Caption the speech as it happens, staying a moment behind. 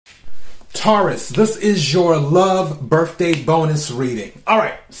Taurus, this is your love birthday bonus reading. All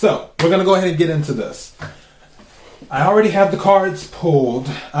right, so we're going to go ahead and get into this. I already have the cards pulled.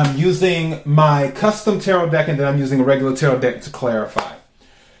 I'm using my custom tarot deck, and then I'm using a regular tarot deck to clarify.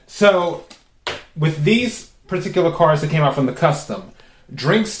 So with these particular cards that came out from the custom,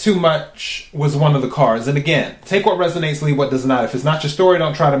 Drinks Too Much was one of the cards. And again, take what resonates, leave what does not. If it's not your story,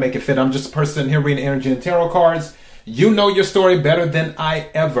 don't try to make it fit. I'm just a person here reading energy and tarot cards. You know your story better than I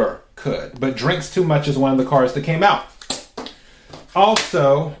ever could. But Drinks Too Much is one of the cards that came out.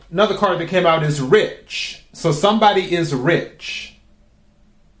 Also, another card that came out is Rich. So somebody is rich.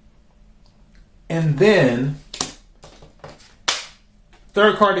 And then,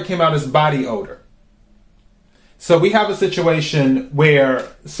 third card that came out is Body Odor. So we have a situation where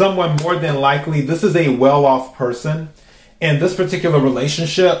someone more than likely, this is a well-off person. In this particular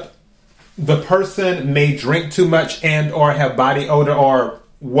relationship, the person may drink too much and or have body odor or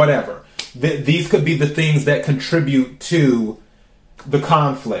whatever. These could be the things that contribute to the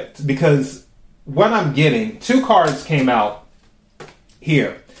conflict. Because what I'm getting, two cards came out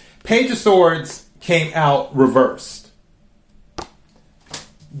here. Page of Swords came out reversed.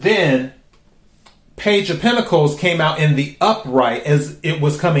 Then Page of Pentacles came out in the upright as it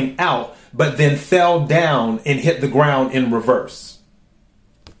was coming out, but then fell down and hit the ground in reverse.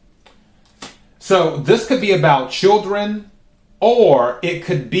 So this could be about children, or it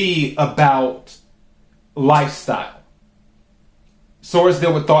could be about lifestyle. Swords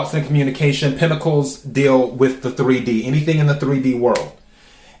deal with thoughts and communication. Pentacles deal with the 3D, anything in the 3D world.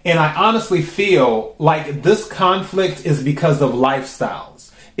 And I honestly feel like this conflict is because of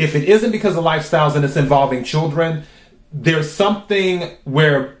lifestyles. If it isn't because of lifestyles and it's involving children, there's something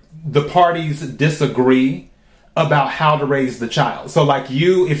where the parties disagree about how to raise the child. So like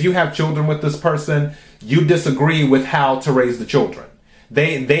if you have children with this person, you disagree with how to raise the children.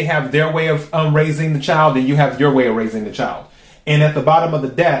 They have their way of raising the child, and you have your way of raising the child. And at the bottom of the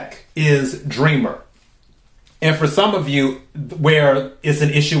deck is Dreamer. And for some of you, where it's an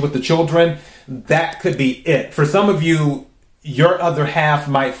issue with the children, that could be it. For some of you, your other half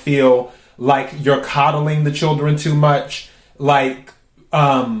might feel like you're coddling the children too much. Like,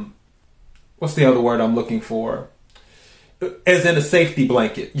 what's the other word I'm looking for? As in a safety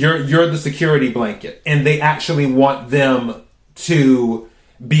blanket. You're the security blanket. And they actually want them to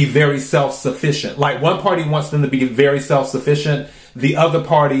be very self-sufficient. Like, one party wants them to be very self-sufficient. The other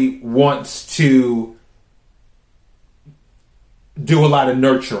party wants to do a lot of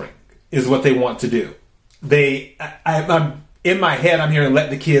nurturing, is what they want to do. I'm in my head, I'm hearing let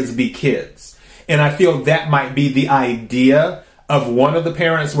the kids be kids. And I feel that might be the idea of one of the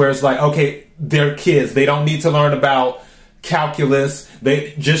parents, where it's like, okay, they're kids. They don't need to learn about calculus.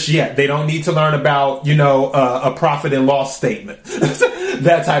 They don't need to learn about, a profit and loss statement.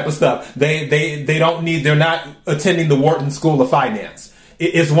 That type of stuff. They don't need, they're not attending the Wharton School of Finance.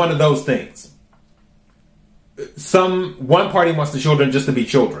 It's one of those things. One party wants the children just to be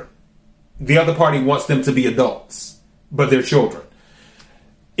children. The other party wants them to be adults, but they're children.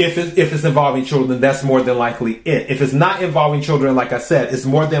 If it's involving children, that's more than likely it. If it's not involving children, like I said, it's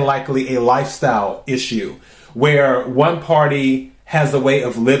more than likely a lifestyle issue where one party has a way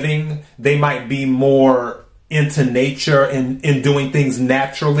of living. They might be more into nature and doing things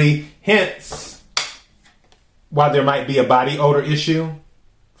naturally. Hence, why there might be a body odor issue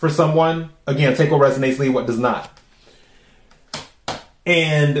for someone. Again, take what resonates, leave what does not.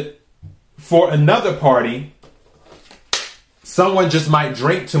 And for another party, someone just might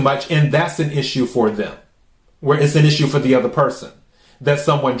drink too much, and that's an issue for them. Where it's an issue for the other person that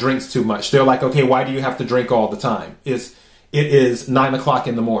someone drinks too much. They're like, okay, why do you have to drink all the time? It is 9 o'clock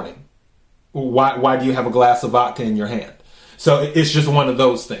in the morning. Why do you have a glass of vodka in your hand? So it's just one of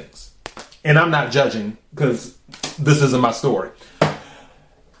those things. And I'm not judging, because this isn't my story.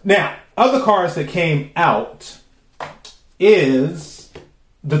 Now, other cards that came out is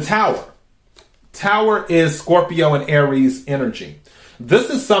the Tower. Tower is Scorpio and Aries energy. This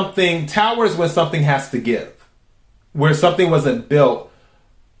is something, Tower is when something has to give. Where something wasn't built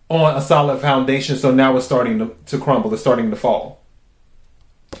on a solid foundation, so now it's starting to crumble. It's starting to fall.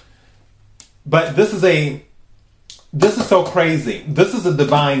 But this is so crazy. This is a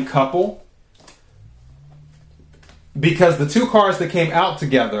divine couple. Because the two cards that came out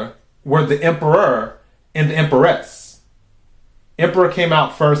together were the Emperor and the Empress. Emperor came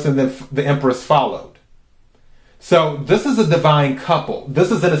out first, and then the Empress followed. So this is a divine couple.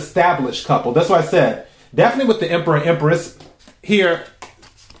 This is an established couple. That's why I said, definitely with the Emperor and Empress here,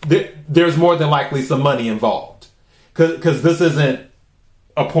 there's more than likely some money involved. Because this isn't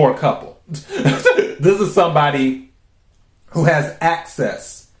a poor couple. This is somebody who has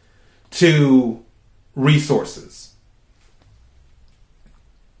access to resources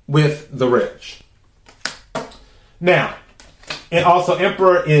with the rich. Now, and also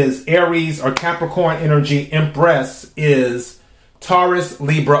Emperor is Aries or Capricorn energy. Empress is Taurus,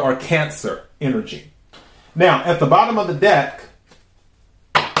 Libra, or Cancer energy. Now, at the bottom of the deck,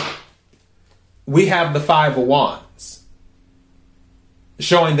 we have the Five of Wands,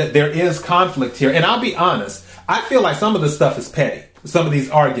 showing that there is conflict here. And I'll be honest, I feel like some of this stuff is petty. Some of these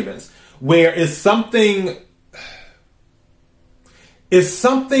arguments, where is something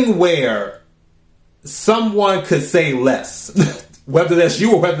where someone could say less, whether that's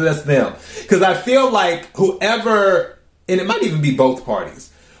you or whether that's them. Because I feel like whoever, and it might even be both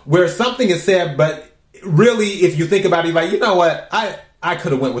parties, where something is said, but really, if you think about it, like, you know what, I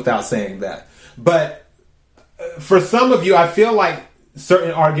could have went without saying that. But for some of you, I feel like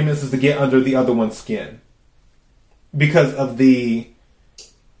certain arguments is to get under the other one's skin because of the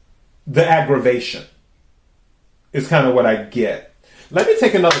aggravation is kind of what I get. Let me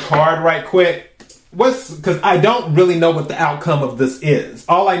take another card right quick. Because I don't really know what the outcome of this is.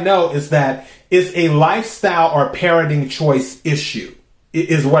 All I know is that it's a lifestyle or parenting choice issue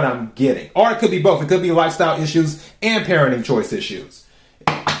is what I'm getting. Or it could be both. It could be lifestyle issues and parenting choice issues.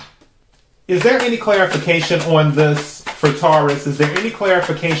 Is there any clarification on this for Taurus? Is there any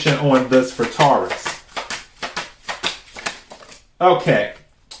clarification on this for Taurus? Okay.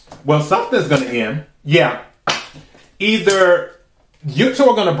 Well, something's going to end. Yeah. Either you two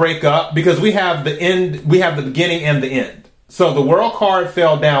are going to break up because we have the end, we have the beginning and the end. So the World card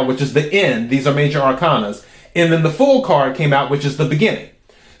fell down, which is the end. These are major arcanas. And then the Fool card came out, which is the beginning.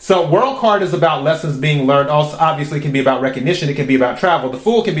 So World card is about lessons being learned. Also, obviously, it can be about recognition. It can be about travel. The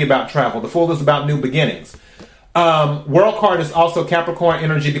Fool can be about travel. The Fool is about new beginnings. World card is also Capricorn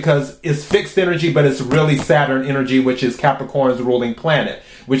energy because it's fixed energy, but it's really Saturn energy, which is Capricorn's ruling planet,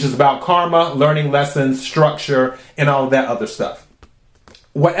 which is about karma, learning lessons, structure, and all of that other stuff.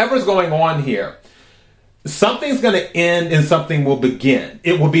 Whatever's going on here, something's going to end and something will begin.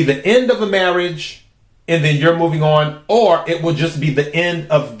 It will be the end of a marriage and then you're moving on, or it will just be the end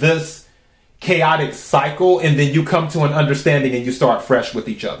of this chaotic cycle and then you come to an understanding and you start fresh with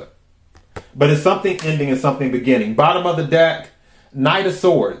each other. But it's something ending and something beginning. Bottom of the deck, Knight of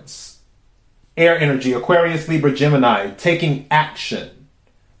Swords, air energy, Aquarius, Libra, Gemini, taking action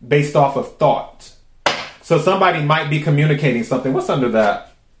based off of thought. So somebody might be communicating something. What's under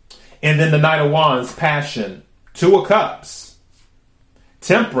that? And then the Knight of Wands, passion, Two of Cups,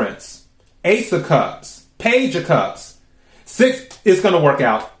 Temperance, Ace of Cups, Page of Cups. 6, it's going to work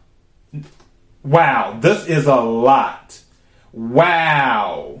out. Wow, this is a lot.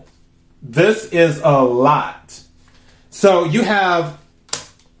 Wow. This is a lot. So you have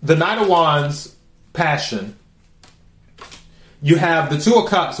the Knight of Wands, passion. You have the Two of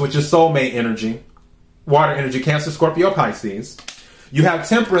Cups, which is soulmate energy, water energy, Cancer, Scorpio, Pisces. You have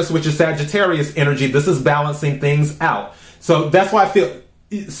Temperance, which is Sagittarius energy. This is balancing things out. So that's why I feel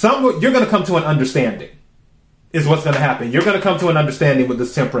you're going to come to an understanding is what's going to happen. You're going to come to an understanding with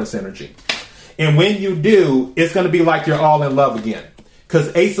this Temperance energy. And when you do, it's going to be like you're all in love again.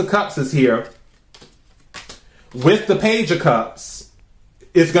 Because Ace of Cups is here. With the Page of Cups,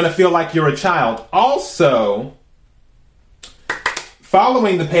 it's going to feel like you're a child. Also,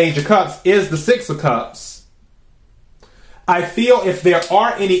 following the Page of Cups is the Six of Cups. I feel if there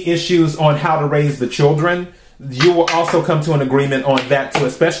are any issues on how to raise the children, you will also come to an agreement on that too,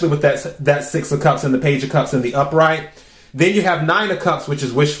 especially with that Six of Cups and the Page of Cups in the upright. Then you have Nine of Cups, which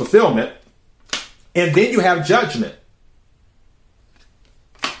is wish fulfillment. And then you have Judgment.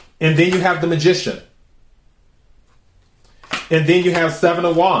 And then you have the Magician. And then you have Seven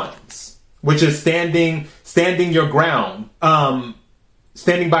of Wands, which is standing your ground,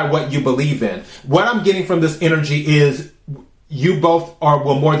 standing by what you believe in. What I'm getting from this energy is you both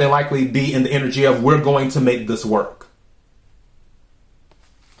will more than likely be in the energy of we're going to make this work.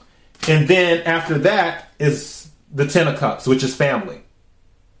 And then after that is the Ten of Cups, which is family.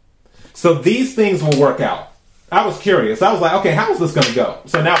 So these things will work out. I was curious. I was like, okay, how is this going to go?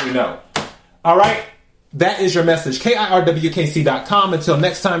 So now we know. All right. That is your message. KIRWKC.com. Until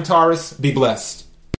next time, Taurus, be blessed.